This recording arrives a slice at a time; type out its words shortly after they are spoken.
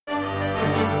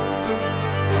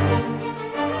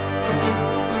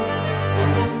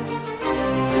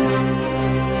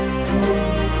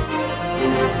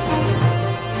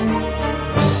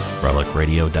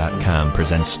RelicRadio.com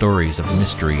presents stories of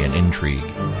mystery and intrigue,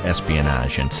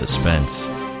 espionage and suspense.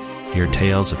 Hear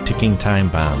tales of ticking time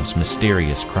bombs,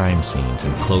 mysterious crime scenes,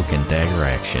 and cloak and dagger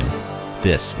action.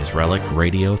 This is Relic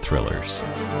Radio Thrillers.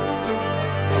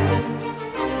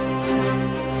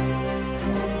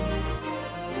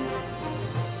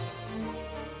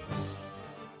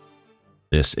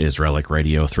 This is Relic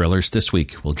Radio Thrillers. This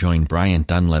week, we'll join Brian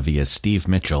Dunleavy as Steve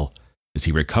Mitchell as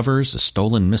he recovers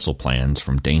stolen missile plans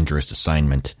from Dangerous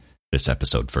Assignment. This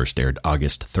episode first aired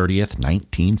August 30th,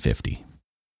 1950.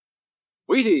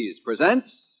 Wheaties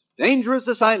presents Dangerous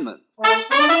Assignment.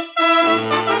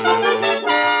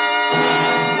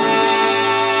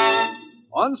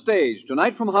 On stage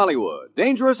tonight from Hollywood,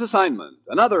 Dangerous Assignment,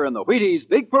 another in the Wheaties'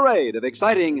 big parade of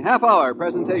exciting half-hour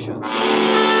presentations.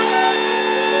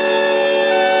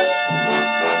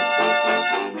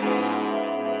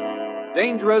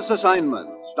 Dangerous Assignment,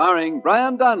 starring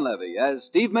Brian Dunleavy as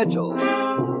Steve Mitchell.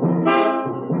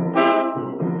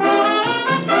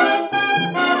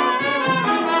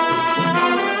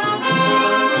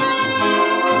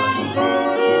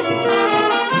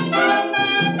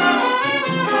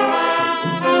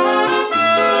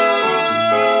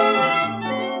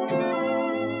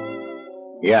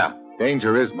 Yeah,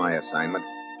 danger is my assignment.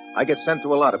 I get sent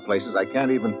to a lot of places I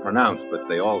can't even pronounce, but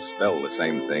they all spell the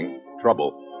same thing,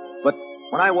 trouble. But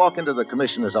when I walk into the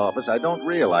commissioner's office, I don't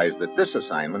realize that this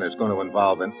assignment is going to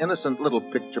involve an innocent little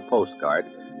picture postcard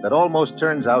that almost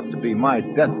turns out to be my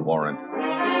death warrant.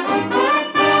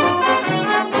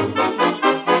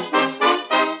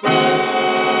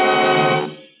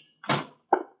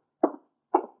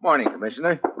 Morning,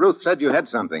 Commissioner. Ruth said you had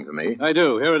something for me. I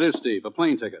do. Here it is, Steve. A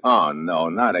plane ticket. Oh, no,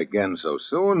 not again so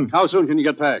soon. How soon can you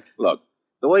get back? Look,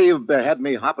 the way you've had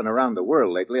me hopping around the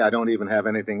world lately, I don't even have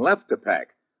anything left to pack.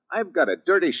 I've got a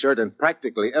dirty shirt in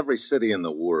practically every city in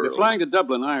the world. You're flying to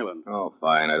Dublin, Ireland. Oh,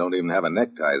 fine. I don't even have a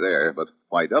necktie there, but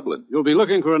why Dublin? You'll be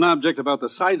looking for an object about the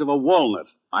size of a walnut.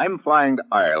 I'm flying to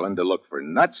Ireland to look for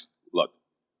nuts? Look,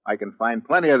 I can find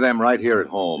plenty of them right here at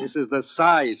home. This is the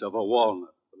size of a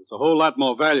walnut, but it's a whole lot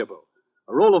more valuable.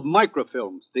 A roll of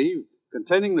microfilm, Steve,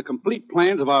 containing the complete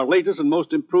plans of our latest and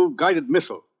most improved guided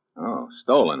missile. Oh,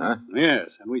 stolen, huh? Yes,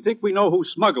 and we think we know who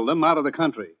smuggled them out of the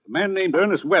country. A man named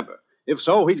Ernest Weber. If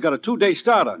so, he's got a 2-day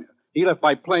start on you. He left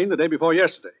by plane the day before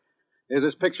yesterday. Here's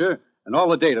his picture and all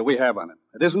the data we have on him.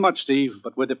 It isn't much, Steve,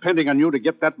 but we're depending on you to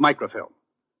get that microfilm.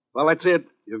 Well, that's it.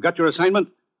 You've got your assignment.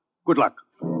 Good luck.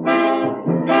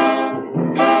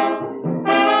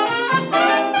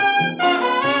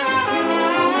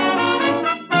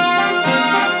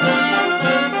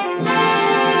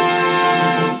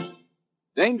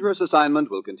 Dangerous Assignment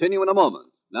will continue in a moment.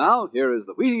 Now, here is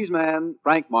the Wheaties man,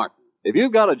 Frank Martin. If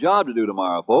you've got a job to do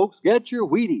tomorrow, folks, get your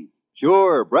Wheaties.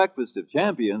 Sure, Breakfast of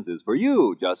Champions is for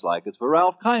you, just like it's for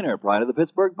Ralph Kiner, pride of the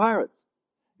Pittsburgh Pirates.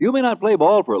 You may not play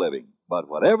ball for a living, but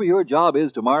whatever your job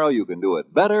is tomorrow, you can do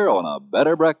it better on a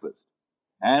better breakfast.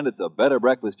 And it's a better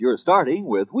breakfast you're starting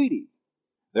with Wheaties.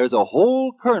 There's a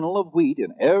whole kernel of wheat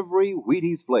in every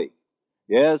Wheaties flake.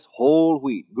 Yes, whole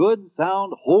wheat, good,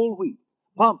 sound, whole wheat.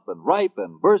 Plump and ripe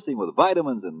and bursting with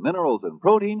vitamins and minerals and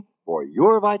protein for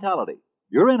your vitality,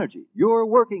 your energy, your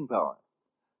working power.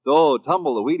 So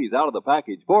tumble the Wheaties out of the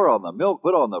package, pour on the milk,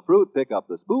 put on the fruit, pick up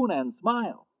the spoon, and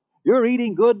smile. You're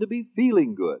eating good to be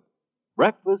feeling good.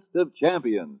 Breakfast of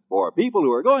Champions for people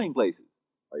who are going places.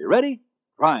 Are you ready?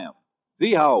 Try 'em.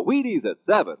 See how Wheaties at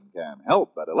 7 can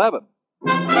help at 11.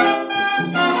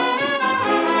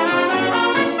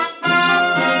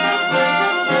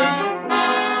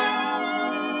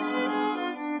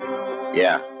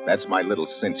 Yeah, that's my little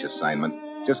cinch assignment.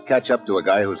 Just catch up to a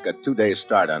guy who's got 2 days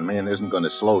start on me and isn't going to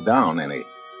slow down any.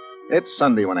 It's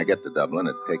Sunday when I get to Dublin.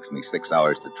 It takes me 6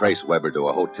 hours to trace Weber to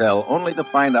a hotel, only to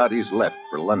find out he's left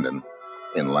for London.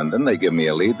 In London, they give me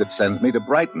a lead that sends me to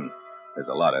Brighton. There's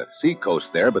a lot of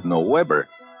seacoast there, but no Weber.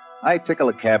 I tickle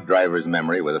a cab driver's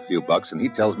memory with a few bucks, and he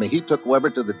tells me he took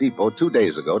Weber to the depot 2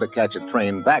 days ago to catch a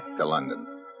train back to London.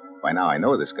 By now, I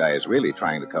know this guy is really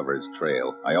trying to cover his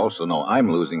trail. I also know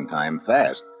I'm losing time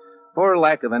fast. For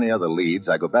lack of any other leads,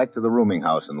 I go back to the rooming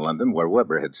house in London where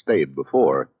Weber had stayed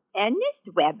before. Ernest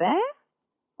Weber?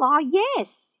 Why, yes.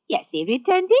 Yes, he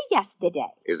returned here yesterday.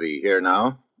 Is he here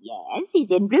now? Yes, he's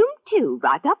in room 2,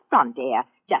 right up front here,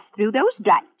 just through those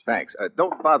drapes. Thanks.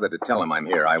 Don't bother to tell him I'm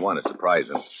here. I want to surprise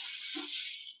him.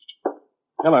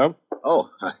 Hello.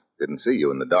 Oh, I didn't see you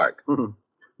in the dark.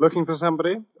 Looking for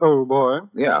somebody? Old boy?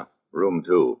 Yeah, room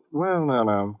 2. Well,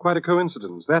 no. Quite a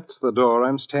coincidence. That's the door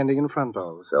I'm standing in front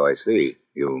of. So I see.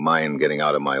 You mind getting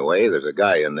out of my way? There's a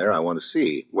guy in there I want to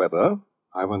see. Weber?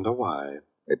 I wonder why.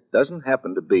 It doesn't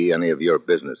happen to be any of your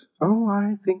business. Oh,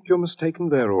 I think you're mistaken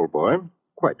there, old boy.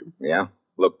 Quite. Yeah?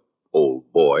 Look,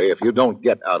 old boy, if you don't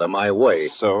get out of my way...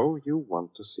 So you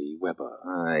want to see Weber.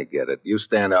 I get it. You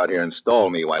stand out here and stall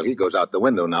me while he goes out the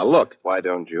window. Now, look. Why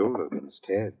don't you look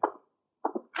instead?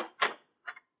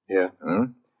 Here. Huh?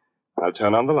 I'll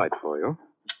turn on the light for you.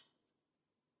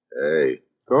 Hey,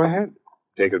 Go ahead.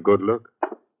 Take a good look.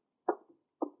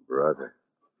 brother,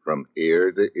 from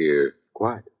ear to ear.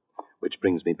 Quite. Which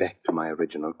brings me back to my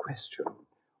original question.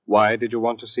 Why did you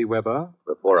want to see Weber?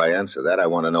 Before I answer that, I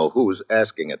want to know who's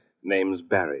asking it. Name's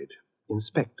buried.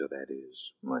 Inspector, that is.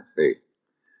 I see.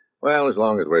 Well, as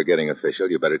long as we're getting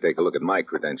official, you better take a look at my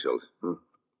credentials.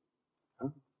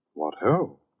 What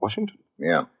ho? Washington?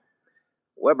 Yeah.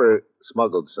 Weber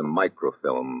smuggled some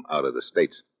microfilm out of the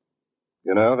States.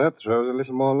 You know, that throws a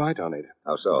little more light on it.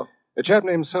 How so? A chap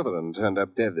named Sutherland turned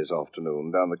up dead this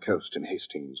afternoon down the coast in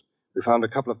Hastings. We found a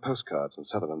couple of postcards on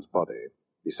Sutherland's body.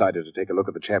 Decided to take a look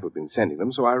at the chap who'd been sending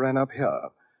them, so I ran up here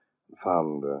and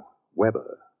found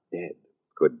Weber dead.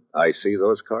 Could I see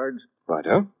those cards?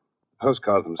 Righto. The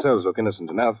postcards themselves look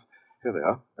innocent enough. Here they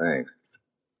are. Thanks.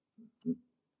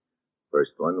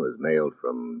 First one was mailed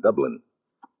from Dublin.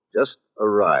 Just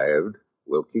arrived.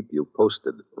 We'll keep you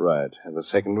posted. Right. And the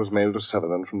second was mailed to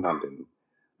Sutherland from London.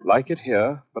 Like it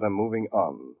here, but I'm moving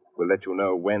on. We'll let you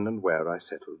know when and where I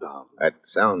settle down. That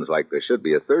sounds like there should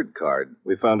be a third card.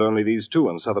 We found only these two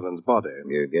on Sutherland's body.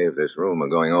 You gave this room a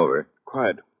going over.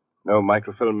 Quiet. No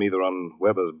microfilm either on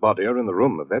Weber's body or in the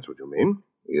room, if that's what you mean.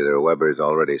 Either Weber's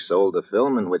already sold the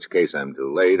film, in which case I'm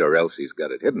too late, or else he's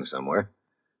got it hidden somewhere.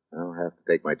 I'll have to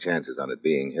take my chances on it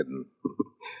being hidden.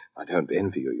 I don't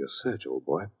envy you your search, old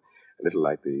boy. A little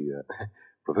like the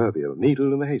proverbial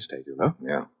needle in the haystack, you know?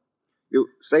 Yeah. You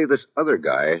say this other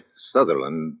guy,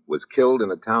 Sutherland, was killed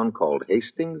in a town called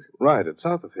Hastings? Right, it's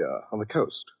south of here, on the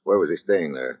coast. Where was he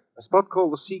staying there? A spot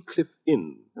called the Sea Cliff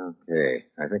Inn. Okay.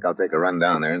 I think I'll take a run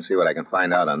down there and see what I can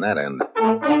find out on that end.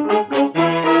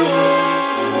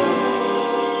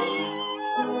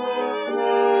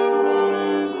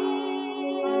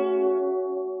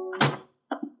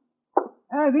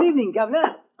 Good evening,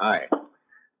 Governor. Hi.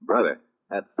 Brother,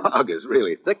 that fog is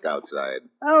really thick outside.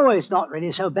 Oh, it's not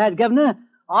really so bad, Governor.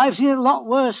 I've seen it a lot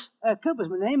worse. Cooper's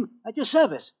my name. At your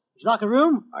service. Would you like a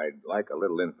room? I'd like a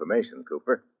little information,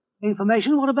 Cooper.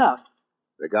 Information? What about?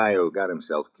 The guy who got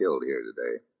himself killed here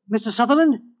today. Mr.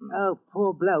 Sutherland? Oh,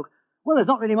 poor bloke. Well, there's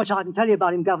not really much I can tell you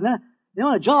about him, Governor. You know,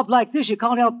 on a job like this, you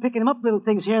can't help picking him up little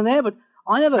things here and there, but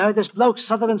I never heard this bloke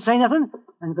Sutherland say nothing,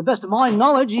 and to the best of my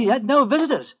knowledge, he had no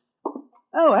visitors.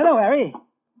 Oh, hello, Harry.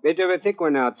 Bit of a thick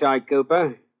one outside,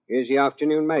 Cooper. Here's the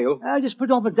afternoon mail. Just put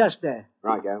it on the desk there.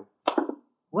 Righto.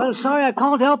 Well, sorry I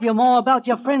can't help you more about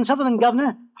your friend Sutherland,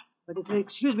 Governor. But if you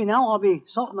excuse me now, I'll be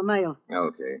sorting the mail.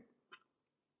 Okay.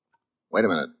 Wait a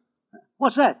minute.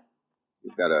 What's that?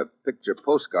 You've got a picture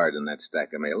postcard in that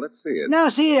stack of mail. Let's see it. Now,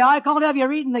 see here, I can't have you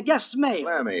reading the guest's mail.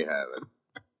 Let me have it.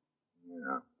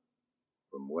 Yeah.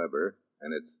 From Weber,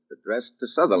 and it's addressed to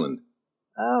Sutherland.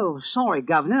 Oh, sorry,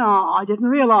 Governor. I didn't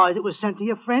realize it was sent to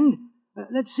your friend.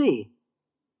 Let's see.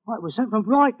 Why, it was sent from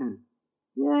Brighton.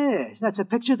 Yes, that's a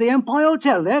picture of the Empire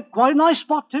Hotel there. Quite a nice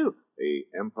spot, too. The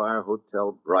Empire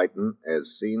Hotel, Brighton,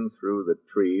 as seen through the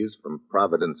trees from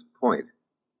Providence Point.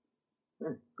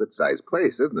 Good-sized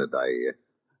place, isn't it?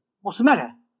 What's the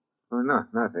matter? Oh,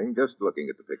 nothing. Just looking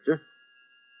at the picture.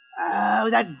 Oh,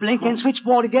 that blinking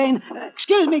switchboard again.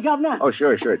 Excuse me, Governor. Oh,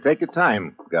 sure. Take your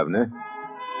time, Governor.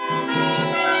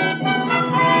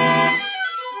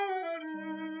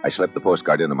 I slipped the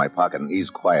postcard into my pocket and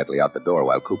eased quietly out the door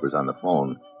while Cooper's on the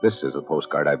phone. This is the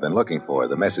postcard I've been looking for.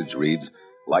 The message reads,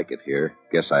 "Like it here.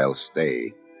 Guess I'll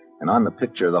stay." And on the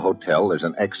picture of the hotel, there's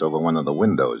an X over one of the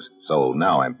windows. So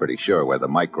now I'm pretty sure where the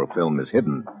microfilm is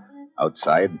hidden.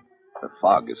 Outside, the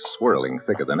fog is swirling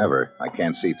thicker than ever. I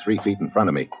can't see 3 feet in front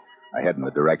of me. I head in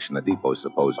the direction the depot's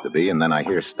supposed to be, and then I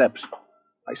hear steps.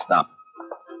 I stop.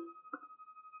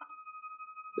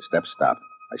 The steps stop.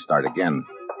 I start again.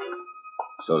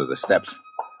 So do the steps.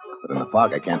 But in the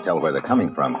fog, I can't tell where they're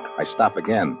coming from. I stop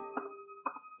again.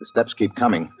 The steps keep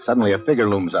coming. Suddenly, a figure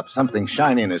looms up, something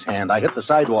shiny in his hand. I hit the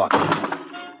sidewalk.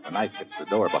 The knife hits the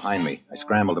door behind me. I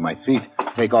scramble to my feet,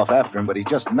 take off after him, but he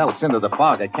just melts into the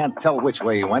fog. I can't tell which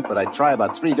way he went, but I try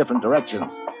about 3 different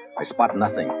directions. I spot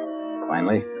nothing.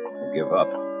 Finally, I give up.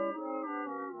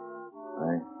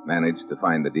 I managed to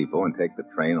find the depot and take the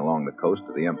train along the coast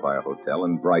to the Empire Hotel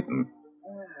in Brighton.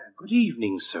 Good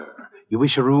evening, sir. You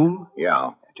wish a room?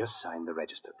 Yeah. Just sign the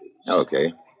register, please.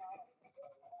 Okay.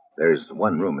 There's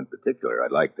one room in particular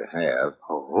I'd like to have.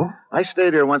 Oh? I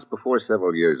stayed here once before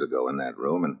several years ago in that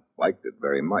room and liked it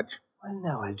very much. Well,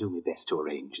 now I'll do my best to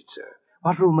arrange it, sir.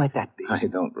 What room might that be? I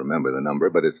don't remember the number,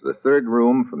 but it's the third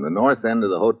room from the north end of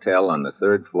the hotel on the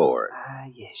third floor.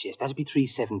 Yes. That'll be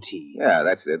 317. Yeah,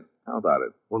 that's it. How about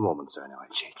it? One moment, sir. Now I'll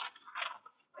check.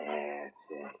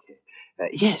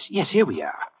 Yes, here we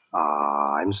are.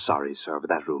 I'm sorry, sir, but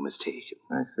that room is taken.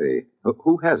 I see.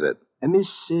 Who has it?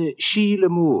 Miss Sheila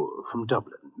Moore from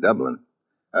Dublin. Dublin.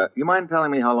 You mind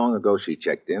telling me how long ago she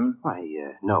checked in? Why,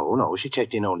 no. She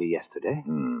checked in only yesterday.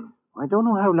 Hmm. I don't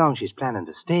know how long she's planning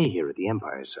to stay here at the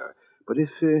Empire, sir. But if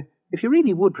you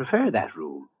really would prefer that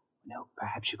room,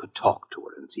 perhaps you could talk to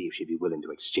her and see if she'd be willing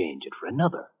to exchange it for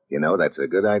another. You know, that's a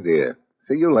good idea.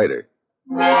 See you later.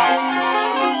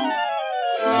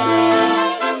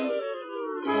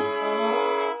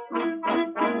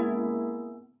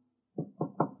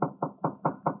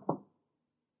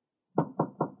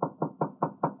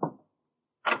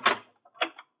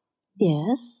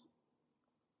 Yes?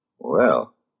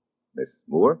 Well, Miss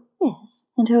Moore? Yes.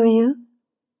 And who are you?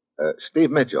 Steve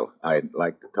Mitchell. I'd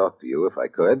like to talk to you if I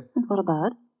could. And what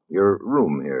about? Your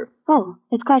room here. Oh,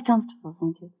 it's quite comfortable,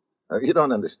 thank you. You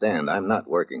don't understand. I'm not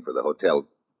working for the hotel.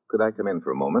 Could I come in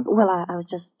for a moment? Well, I was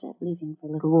just leaving for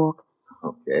a little walk.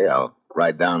 Okay, I'll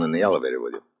ride down in the elevator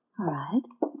with you. All right.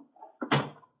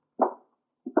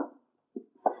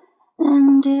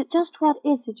 And just what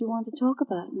is it you want to talk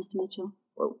about, Mr. Mitchell?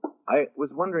 Well, I was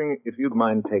wondering if you'd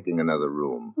mind taking another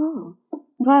room. Oh, and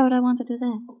why would I want to do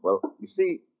that? Well, you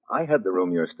see, I had the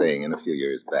room you're staying in a few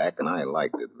years back, and I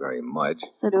liked it very much.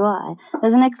 So do I.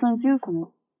 There's an excellent view from it.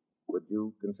 Would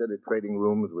you consider trading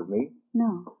rooms with me?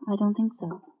 No, I don't think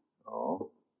so.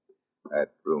 Oh,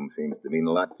 that room seems to mean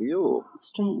a lot to you.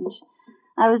 Strange.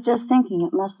 I was just thinking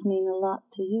it must mean a lot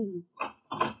to you.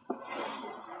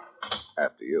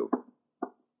 After you.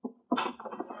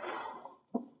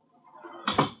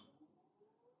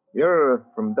 You're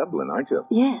from Dublin, aren't you?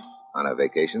 Yes. On a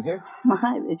vacation here?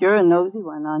 My, but you're a nosy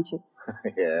one, aren't you?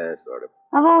 Yeah, sort of.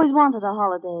 I've always wanted a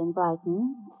holiday in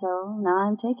Brighton, so now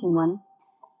I'm taking one.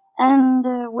 And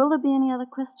will there be any other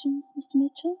questions, Mr.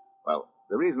 Mitchell? Well,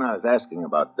 the reason I was asking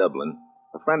about Dublin,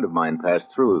 a friend of mine passed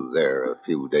through there a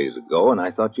few days ago, and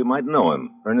I thought you might know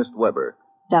him, Ernest Weber.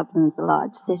 Dublin's a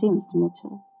large city, Mr.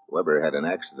 Mitchell. Weber had an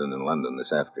accident in London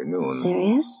this afternoon.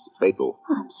 Serious? Fatal.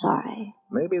 I'm sorry.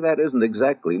 Maybe that isn't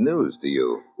exactly news to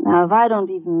you. Now, if I don't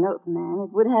even know the man,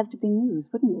 it would have to be news,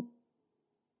 wouldn't it?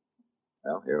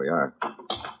 Well, here we are.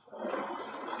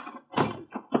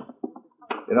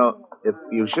 You know, if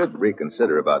you should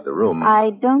reconsider about the room... I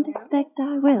don't expect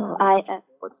I will.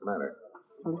 What's the matter?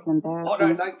 A little embarrassing. What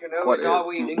I'd like to know What is, is? are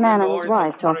we in Man England and or his is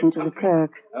wife it talking to the country?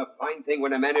 clerk. A fine thing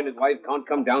when a man and his wife can't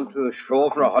come down to the shore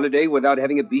for a holiday without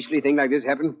having a beastly thing like this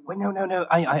happen. Well, no.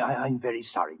 I'm very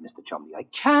sorry, Mr. Chumley. I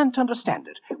can't understand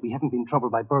it. We haven't been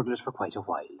troubled by burglars for quite a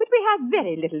while. But we have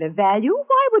very little of value.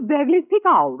 Why would burglars pick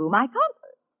our room? I can't...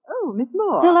 Oh, Miss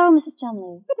Moore. Hello, Mrs.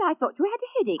 Chumley. But I thought you had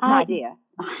a headache, my dear.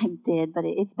 I did, but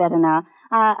it's better now.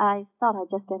 I thought I'd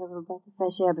just get a little breath of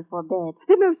fresh air before bed.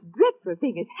 The most dreadful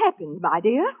thing has happened, my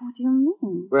dear. What do you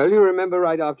mean? Well, you remember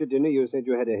right after dinner you said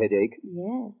you had a headache.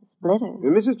 Yes, a splitter.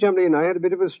 Mrs. Chumley and I had a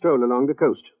bit of a stroll along the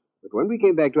coast. But when we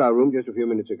came back to our room just a few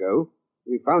minutes ago,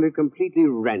 we found it completely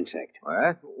ransacked.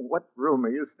 What room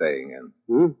are you staying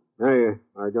in?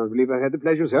 I don't believe I had the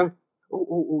pleasure, sir.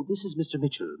 Oh, this is Mr.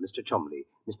 Mitchell, Mr. Chumley.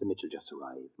 Mr. Mitchell just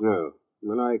arrived. No.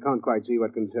 Well, I can't quite see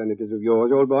what concern it is of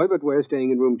yours, old boy, but we're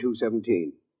staying in room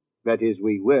 217. That is,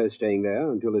 we were staying there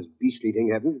until this beastly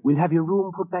thing happened. We'll have your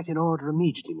room put back in order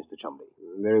immediately, Mr. Chumley.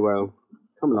 Very well.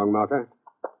 Come along, Martha.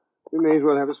 We may as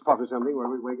well have a spot or something while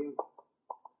we're waiting.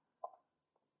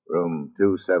 Room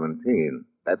 217.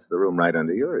 That's the room right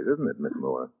under yours, isn't it, Miss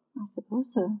Moore? I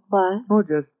suppose so. Why? Oh,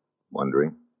 just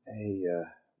wondering. Hey,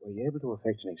 were you able to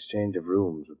effect an exchange of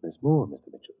rooms with Miss Moore,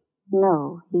 Mr. Mitchell?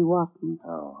 No, he wasn't.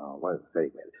 Oh, well,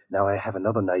 very well. Now, I have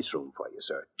another nice room for you,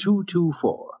 sir.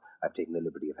 224. I've taken the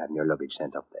liberty of having your luggage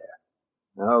sent up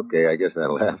there. Okay, I guess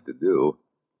that'll have to do.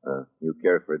 You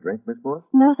care for a drink, Miss Moore?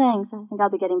 No, thanks. I think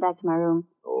I'll be getting back to my room.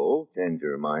 Oh, change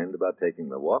your mind about taking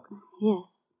the walk? Yes.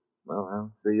 Well,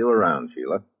 I'll see you around,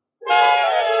 Sheila.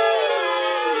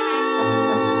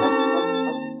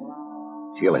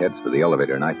 Sheila heads for the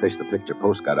elevator, and I fish the picture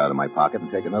postcard out of my pocket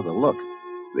and take another look.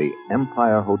 The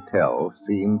Empire Hotel,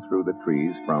 seen through the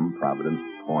trees from Providence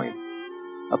Point.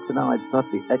 Up to now, I'd thought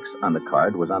the X on the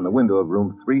card was on the window of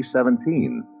room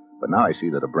 317. But now I see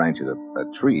that a branch of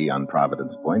a tree on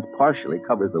Providence Point partially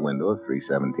covers the window of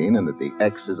 317 and that the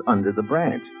X is under the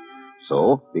branch.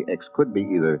 So the X could be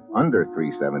either under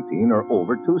 317 or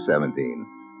over 217.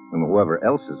 And whoever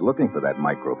else is looking for that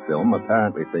microfilm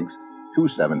apparently thinks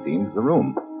 217's the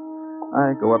room.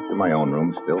 I go up to my own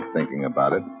room, still thinking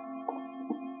about it.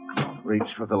 reach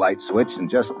for the light switch, and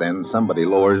just then somebody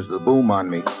lowers the boom on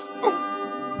me.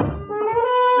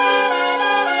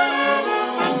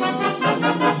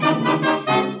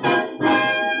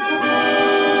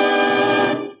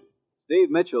 Steve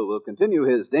Mitchell will continue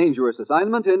his dangerous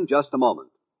assignment in just a moment.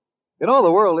 You know,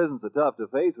 the world isn't so tough to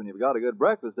face when you've got a good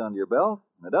breakfast under your belt.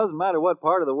 And it doesn't matter what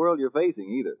part of the world you're facing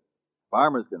either.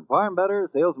 Farmers can farm better,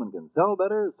 salesmen can sell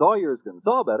better, sawyers can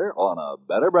saw better on a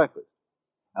better breakfast.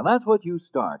 And that's what you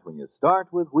start when you start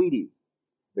with Wheaties.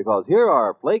 Because here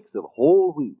are flakes of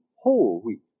whole wheat. Whole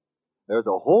wheat. There's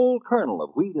a whole kernel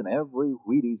of wheat in every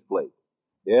Wheaties flake.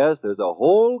 Yes, there's a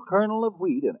whole kernel of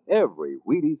wheat in every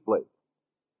Wheaties flake.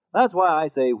 That's why I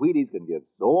say Wheaties can give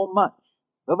so much.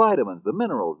 The vitamins, the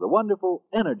minerals, the wonderful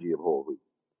energy of whole wheat.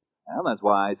 And that's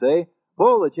why I say,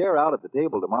 pull the chair out at the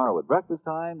table tomorrow at breakfast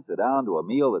time, sit down to a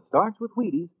meal that starts with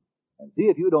Wheaties, and see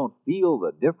if you don't feel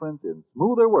the difference in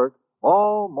smoother work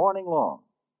all morning long.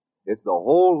 It's the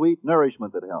whole wheat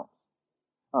nourishment that helps.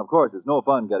 Now, of course, it's no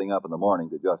fun getting up in the morning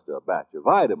to just a batch of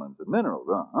vitamins and minerals.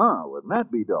 Wouldn't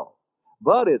that be dull?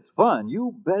 But it's fun,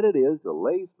 you bet it is, to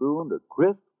lay spoon to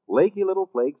crisp, flaky little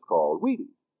flakes called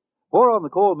Wheaties. Pour on the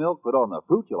cold milk, put on the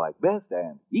fruit you like best,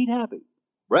 and eat happy.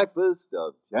 Breakfast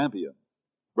of champions.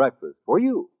 Breakfast for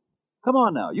you. Come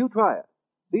on now, you try it.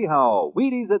 See how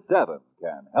Wheaties at 7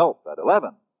 can help at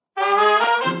 11.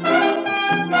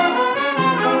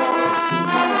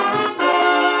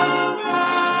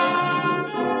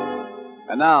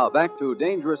 And now, back to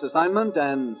Dangerous Assignment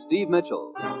and Steve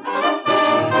Mitchell.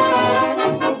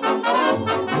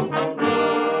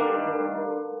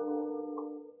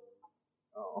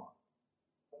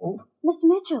 Mr.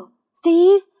 Mitchell.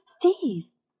 Steve.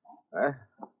 Huh?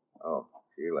 Oh,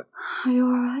 Sheila. Are you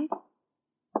all right?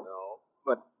 No,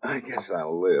 but I guess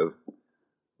I'll live.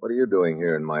 What are you doing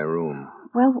here in my room?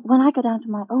 Well, when I got down to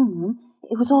my own room,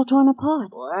 it was all torn apart.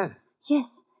 What? Yes,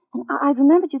 and I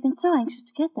remembered you'd been so anxious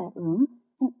to get that room,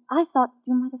 and I thought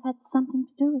you might have had something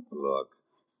to do with it. Look.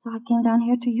 So I came down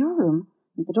here to your room,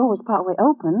 and the door was partway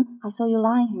open. I saw you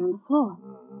lying here on the floor.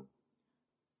 Mm-hmm.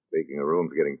 Speaking of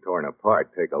rooms getting torn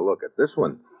apart, take a look at this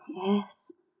one. Yes.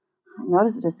 I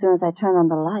noticed it as soon as I turned on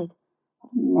the light.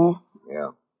 What a mess. Yeah.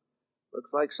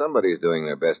 Looks like somebody's doing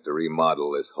their best to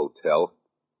remodel this hotel.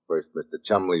 First Mr.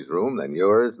 Chumley's room, then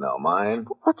yours, now mine.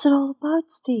 But what's it all about,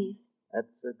 Steve? That's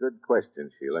a good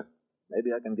question, Sheila.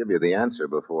 Maybe I can give you the answer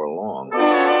before long.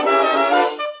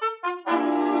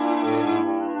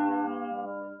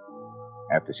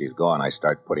 After she's gone, I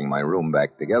start putting my room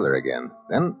back together again.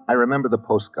 Then I remember the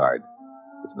postcard.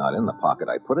 It's not in the pocket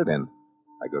I put it in.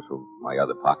 I go through my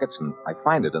other pockets, and I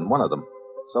find it in one of them.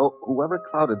 So whoever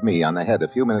clouded me on the head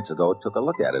a few minutes ago took a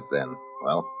look at it then.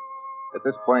 Well, at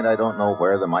this point, I don't know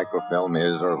where the microfilm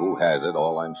is or who has it.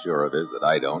 All I'm sure of is that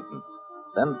I don't. And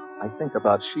then I think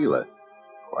about Sheila.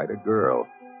 Quite a girl.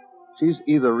 She's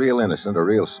either real innocent or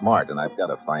real smart, and I've got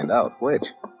to find out which.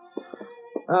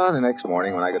 The next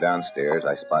morning, when I go downstairs,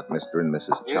 I spot Mr. and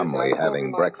Mrs. Chumley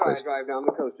having breakfast. Drive down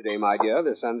the coast today, my dear.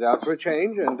 The sun's out for a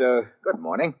change, and, Good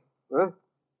morning. Huh?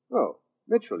 Oh,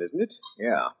 Mitchell, isn't it?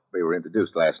 Yeah, we were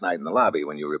introduced last night in the lobby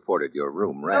when you reported your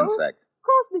room ransacked. Of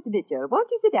course, Mr. Mitchell. Won't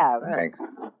you sit down? Thanks.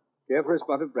 Care for a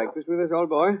spot of breakfast with us, old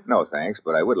boy? No, thanks,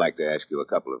 but I would like to ask you a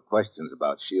couple of questions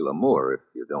about Sheila Moore, if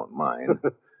you don't mind.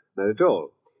 Not at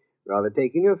all. Rather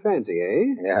taking your fancy,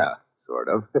 eh? Yeah, sort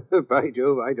of. By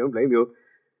Jove, I don't blame you.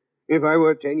 If I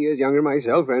were 10 years younger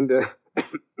myself and,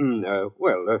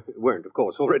 weren't, of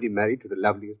course, already married to the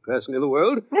loveliest person in the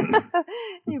world.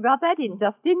 You got that in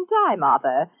just in time,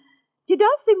 Arthur. She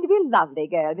does seem to be a lovely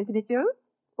girl, Mr. Mitchell.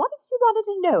 What is it you wanted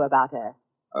to know about her?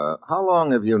 How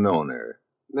long have you known her?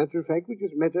 Matter of fact, we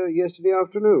just met her yesterday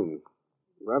afternoon.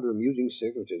 Rather amusing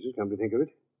circumstances, come to think of it.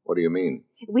 What do you mean?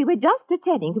 We were just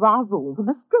returning to our room from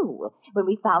a stroll when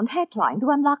we found her trying to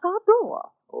unlock our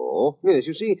door. Oh? Yes,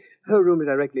 you see, her room is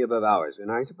directly above ours,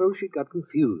 and I suppose she got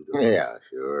confused. Yeah,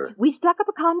 sure. We struck up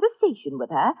a conversation with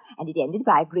her, and it ended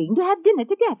by agreeing to have dinner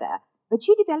together. But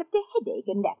she developed a headache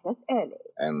and left us early.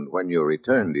 And when you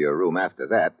returned to your room after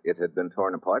that, it had been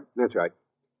torn apart? That's right.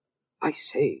 I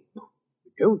say,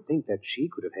 you don't think that she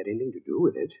could have had anything to do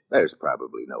with it? There's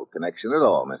probably no connection at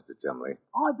all, Mr. Chumley.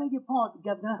 I beg your pardon,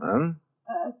 Governor.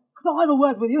 Huh? Could I have a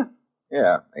word with you?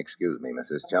 Yeah, excuse me,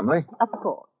 Mrs. Chumley. Of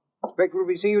course. Expect we'll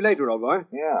be seeing you later, old boy.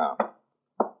 Yeah.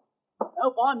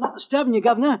 Hope I'm not disturbing you,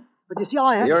 Governor. But you see,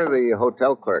 I have... You're the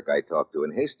hotel clerk I talked to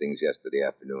in Hastings yesterday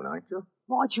afternoon, aren't you?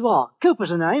 Right you are. Cooper's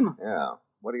the name. Yeah.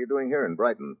 What are you doing here in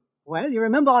Brighton? Well, you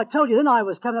remember I told you then I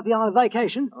was coming up here on a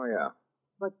vacation. Oh, yeah.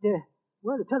 But,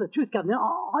 to tell the truth, Governor,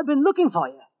 I've been looking for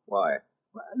you. Why?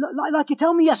 Like you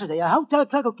told me yesterday, a hotel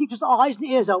clerk who keeps his eyes and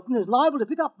ears open is liable to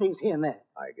pick up things here and there.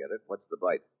 I get it. What's the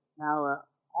bite? Now,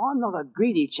 I'm not a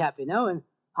greedy chap, you know, and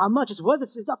how much it's worth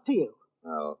is up to you.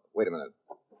 Oh, wait a minute.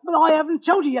 But I haven't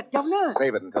told you yet, Governor.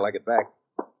 Save it until I get back.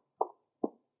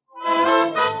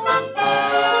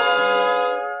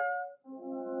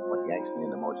 What yanks me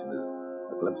into motion is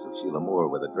a glimpse of Sheila Moore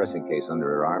with a dressing case under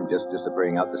her arm just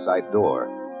disappearing out the side door.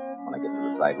 When I get to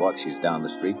the sidewalk, she's down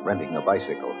the street renting a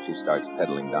bicycle. She starts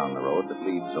pedaling down the road that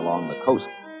leads along the coast.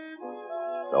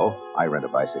 So I rent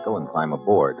a bicycle and climb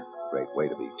aboard. Great way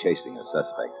to be chasing a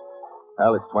suspect.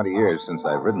 Well, it's 20 years since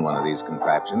I've ridden one of these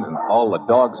contraptions, and all the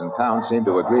dogs in town seem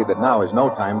to agree that now is no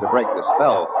time to break the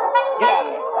spell. Get out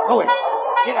of there. Go in.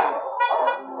 Get out.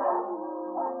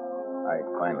 I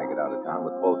finally get out of town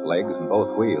with both legs and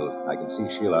both wheels. I can see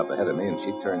Sheila up ahead of me, and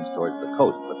she turns towards the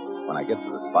coast, but when I get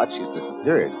to the spot, she's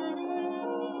disappeared.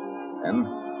 Then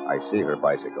I see her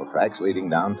bicycle tracks leading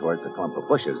down towards a clump of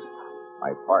bushes.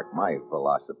 I park my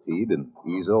velocipede and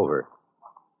ease over.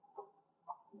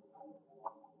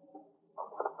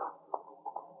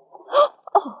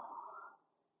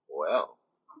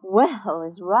 Well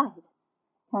is right.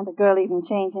 Can't a girl even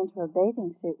change into a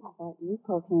bathing suit without you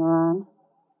poking around?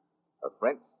 A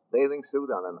French bathing suit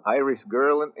on an Irish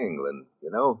girl in England.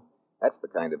 You know, that's the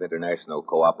kind of international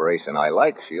cooperation I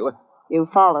like, Sheila. You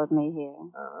followed me here.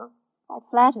 Uh-huh. Quite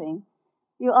flattering.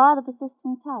 You are the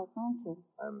persistent type, aren't you?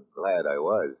 I'm glad I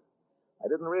was. I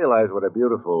didn't realize what a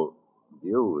beautiful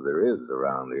view there is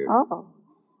around here. Oh.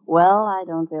 Well, I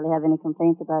don't really have any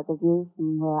complaints about the view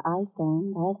from where I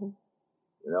stand, either.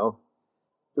 You know,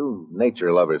 two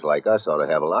nature lovers like us ought to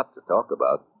have a lot to talk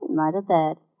about. Might at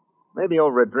that. Maybe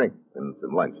over a drink and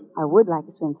some lunch. I would like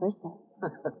to swim first, though.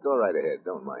 Go right ahead.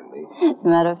 Don't mind me. As a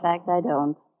matter of fact, I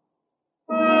don't.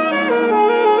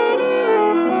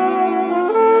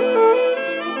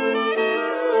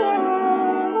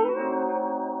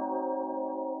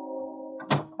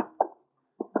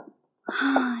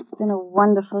 It's been a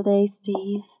wonderful day,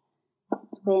 Steve.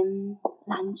 Swim,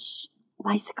 lunch,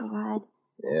 bicycle ride.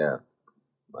 Yeah.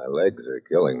 My legs are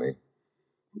killing me.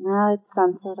 Now it's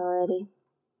sunset already.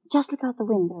 Just look out the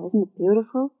window. Isn't it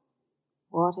beautiful?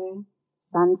 Water,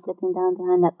 sun slipping down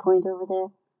behind that point over there.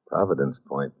 Providence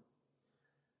Point.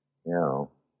 Yeah,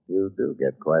 you do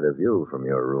get quite a view from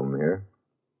your room here.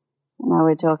 Now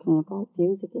we're talking about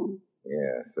views again.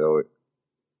 Yeah, so...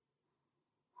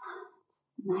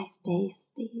 Nice day,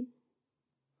 Steve.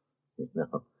 You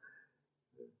know,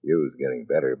 the view's getting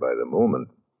better by the moment.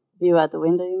 View out the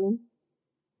window, you mean?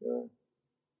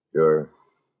 Sure.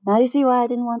 Now you see why I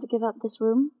didn't want to give up this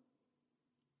room?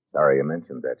 Sorry you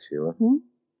mentioned that, Sheila.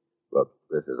 Look,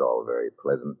 this is all very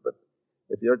pleasant, but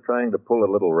if you're trying to pull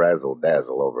a little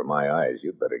razzle-dazzle over my eyes,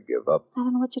 you'd better give up. I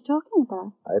don't know what you're talking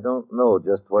about. I don't know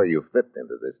just where you fit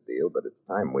into this deal, but it's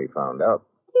time we found out.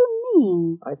 What do you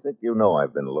mean? I think you know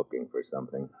I've been looking for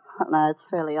something. Well, now, it's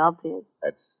fairly obvious.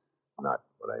 That's not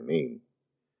what I mean.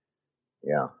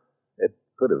 Yeah, it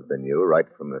could have been you right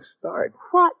from the start.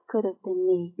 What could have been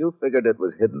me? You figured it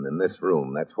was hidden in this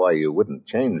room. That's why you wouldn't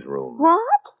change rooms.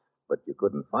 What? But you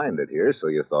couldn't find it here, so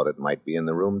you thought it might be in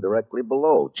the room directly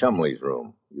below, Chumley's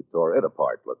room. You tore it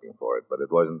apart looking for it, but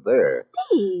it wasn't there.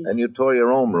 Steve! And you tore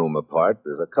your own room apart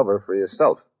as a cover for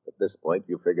yourself. At this point,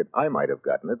 you figured I might have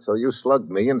gotten it, so you slugged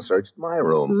me and searched my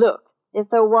room. Look, if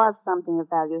there was something of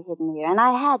value hidden here, and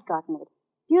I had gotten it,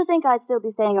 do you think I'd still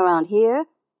be staying around here?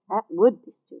 That would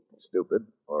be stupid. Stupid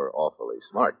or awfully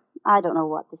smart? I don't know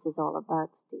what this is all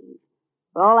about, Steve.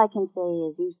 But all I can say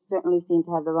is you certainly seem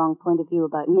to have the wrong point of view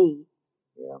about me.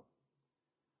 Yeah.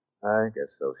 I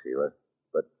guess so, Sheila.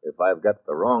 But if I've got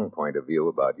the wrong point of view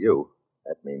about you,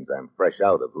 that means I'm fresh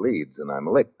out of Leeds and I'm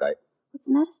licked. What's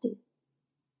the matter, Steve?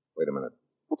 Wait a minute.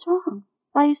 What's wrong?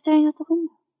 Why are you staring out the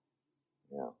window?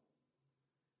 Yeah.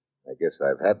 I guess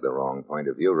I've had the wrong point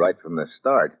of view right from the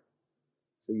start.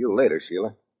 See you later,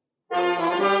 Sheila. I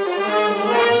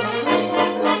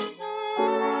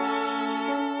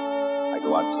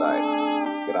go outside,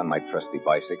 get on my trusty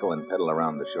bicycle, and pedal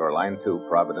around the shoreline to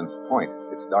Providence Point.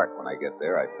 It's dark when I get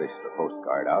there. I fish the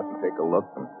postcard out and take a look,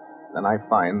 and then I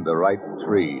find the right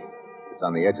tree. It's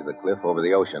on the edge of the cliff over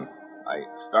the ocean. I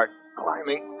start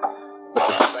climbing, but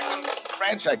the second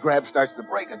branch I grab starts to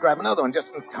break. I grab another one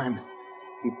just in time to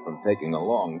keep from taking a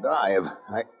long dive.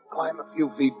 I climb a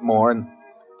few feet more, and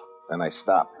then I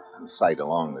stop and sight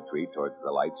along the tree towards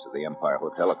the lights of the Empire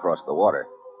Hotel across the water.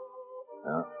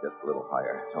 Just a little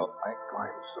higher. So I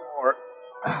climb some more.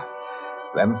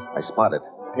 Then I spot it,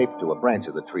 taped to a branch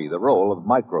of the tree, the roll of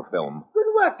microfilm.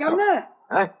 Good work, Governor.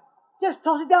 Huh? Just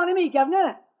toss it down to me,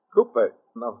 Governor. Cooper,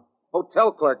 the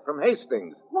hotel clerk from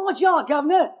Hastings. Right you are,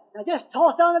 Governor. Now just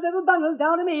toss down a little bundle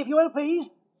down to me, if you will, please.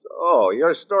 Oh,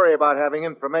 your story about having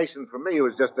information from me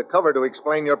was just a cover to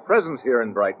explain your presence here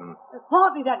in Brighton.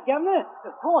 Partly that, Governor.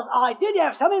 Of course, I did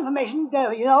have some information,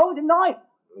 didn't I?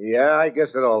 Yeah, I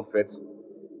guess it all fits.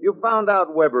 You found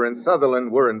out Weber and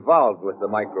Sutherland were involved with the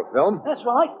microfilm. That's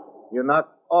right. You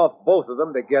knocked off both of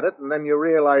them to get it, and then you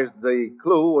realized the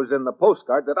clue was in the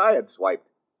postcard that I had swiped.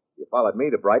 You followed me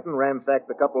to Brighton, ransacked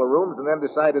a couple of rooms, and then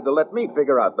decided to let me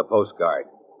figure out the postcard.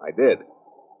 I did.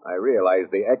 I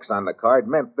realized the X on the card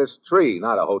meant this tree,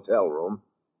 not a hotel room.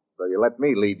 So you let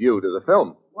me lead you to the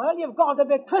film. Well, you've got it a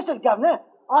bit twisted, Governor.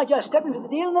 I just stepped into the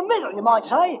deal in the middle, you might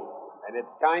say. And it's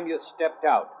time you stepped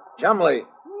out. Chumley.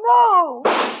 No!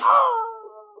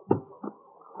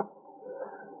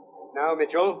 Now,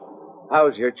 Mitchell.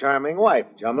 How's your charming wife,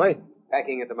 Chumley?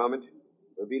 Packing at the moment.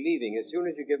 We'll be leaving as soon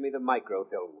as you give me the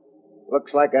microfilm.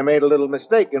 Looks like I made a little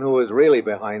mistake in who was really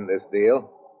behind this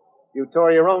deal. You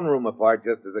tore your own room apart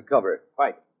just as a cover.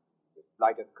 Right. This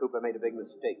blighter Cooper made a big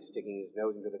mistake sticking his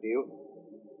nose into the deal.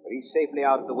 But he's safely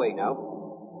out of the way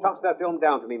now. Toss that film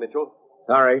down to me, Mitchell.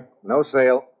 Sorry, no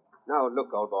sale. Now,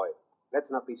 look, old boy. Let's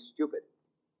not be stupid.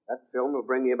 That film will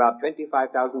bring me about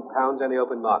 £25,000 on the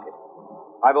open market.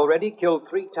 I've already killed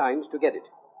 3 times to get it.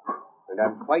 And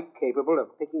I'm quite capable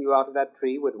of picking you out of that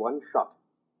tree with one shot.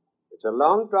 It's a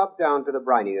long drop down to the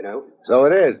briny, you know. So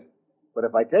it is. But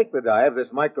if I take the dive,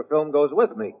 this microfilm goes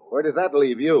with me. Where does that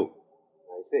leave you?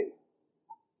 I see.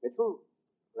 Mitchell,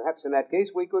 perhaps in that case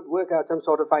we could work out some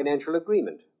sort of financial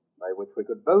agreement by which we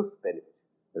could both benefit.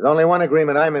 There's only one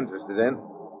agreement I'm interested in.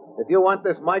 If you want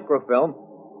this microfilm,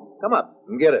 come up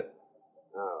and get it.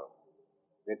 Oh.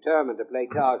 Determined to play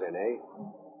Tarzan, eh?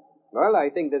 Well, I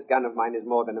think this gun of mine is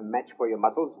more than a match for your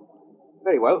muscles.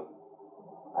 Very well.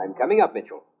 I'm coming up,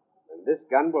 Mitchell. And this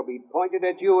gun will be pointed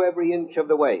at you every inch of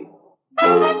the way.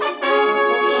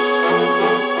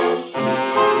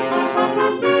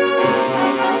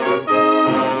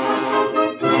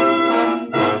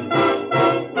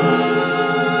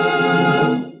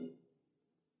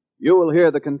 You will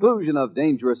hear the conclusion of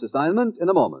Dangerous Assignment in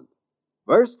a moment.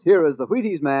 First, here is the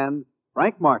Wheaties man,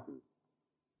 Frank Martin.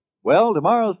 Well,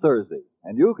 tomorrow's Thursday,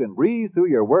 and you can breeze through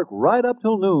your work right up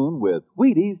till noon with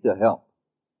Wheaties to help.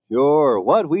 Sure,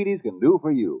 what Wheaties can do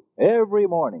for you every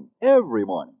morning.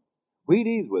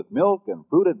 Wheaties with milk and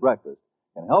fruit at breakfast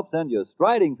can help send you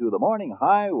striding through the morning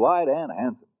high, wide, and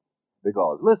handsome.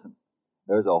 Because, listen,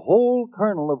 there's a whole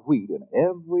kernel of wheat in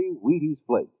every Wheaties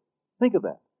flake. Think of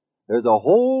that. There's a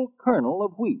whole kernel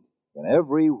of wheat in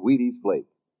every Wheaties flake.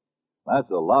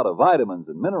 That's a lot of vitamins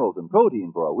and minerals and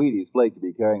protein for a Wheaties flake to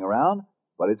be carrying around,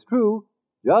 but it's true,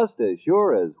 just as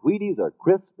sure as Wheaties are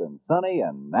crisp and sunny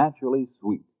and naturally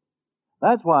sweet.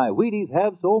 That's why Wheaties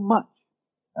have so much.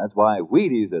 That's why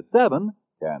Wheaties at 7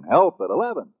 can help at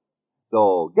 11.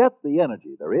 So get the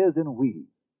energy there is in Wheaties.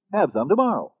 Have some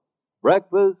tomorrow.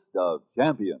 Breakfast of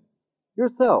champions.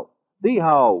 Yourself, see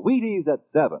how Wheaties at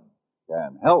 7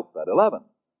 can help at 11.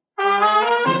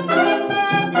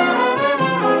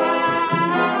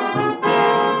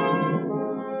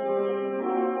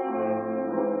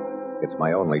 It's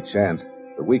my only chance.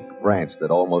 The weak branch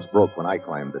that almost broke when I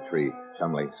climbed the tree.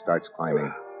 Chumley starts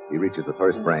climbing. He reaches the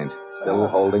first branch, still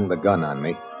holding the gun on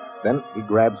me. Then he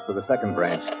grabs for the second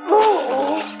branch.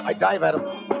 I dive at him.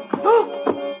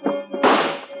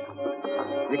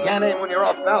 You can't aim when you're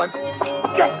off balance.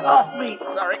 Get off me!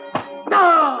 Sorry.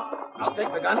 I'll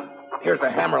take the gun. Here's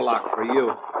a hammerlock for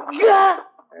you. Yeah!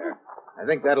 There. I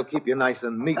think that'll keep you nice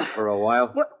and neat for a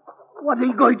while. What are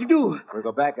you going to do? We'll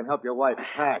go back and help your wife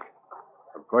pack.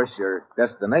 Of course, your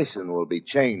destination will be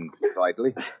changed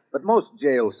slightly, but most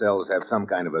jail cells have some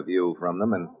kind of a view from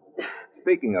them, and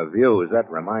speaking of views,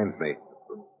 that reminds me.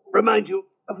 Remind you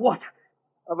of what?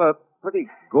 Of a pretty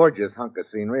gorgeous hunk of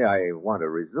scenery I want to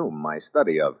resume my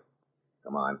study of.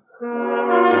 Come on.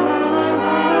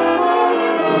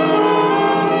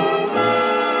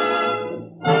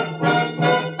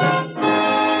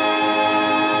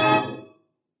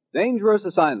 Dangerous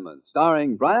Assignment,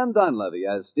 starring Brian Donlevy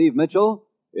as Steve Mitchell,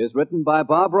 is written by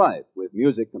Bob Wright, with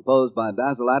music composed by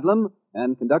Basil Adlam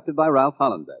and conducted by Ralph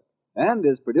Hollenbeck, and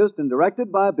is produced and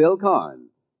directed by Bill Karn.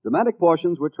 Dramatic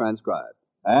portions were transcribed.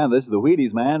 And this is the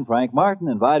Wheaties man, Frank Martin,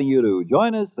 inviting you to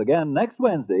join us again next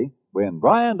Wednesday when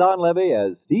Brian Donlevy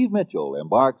as Steve Mitchell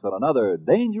embarks on another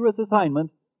dangerous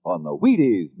assignment on the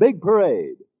Wheaties Big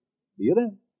Parade. See you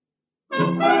then.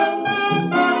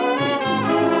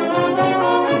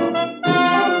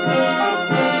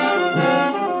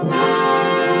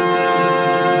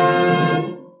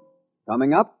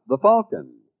 Coming up, The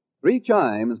Falcon. 3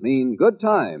 chimes mean good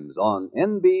times on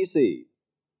NBC.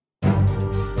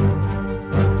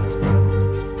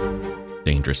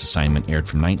 Dangerous Assignment aired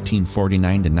from 1949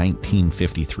 to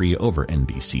 1953 over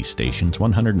NBC stations.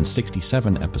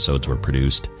 167 episodes were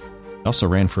produced. It also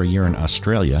ran for a year in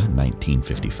Australia,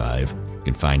 1955. You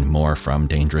can find more from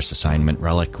Dangerous Assignment,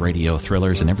 Relic Radio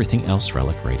Thrillers, and everything else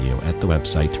Relic Radio at the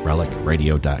website,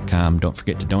 relicradio.com. Don't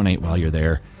forget to donate while you're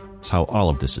there. It's how all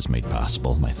of this is made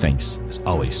possible. My thanks, as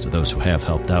always, to those who have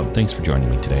helped out. Thanks for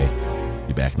joining me today.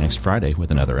 Be back next Friday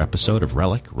with another episode of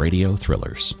Relic Radio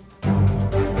Thrillers.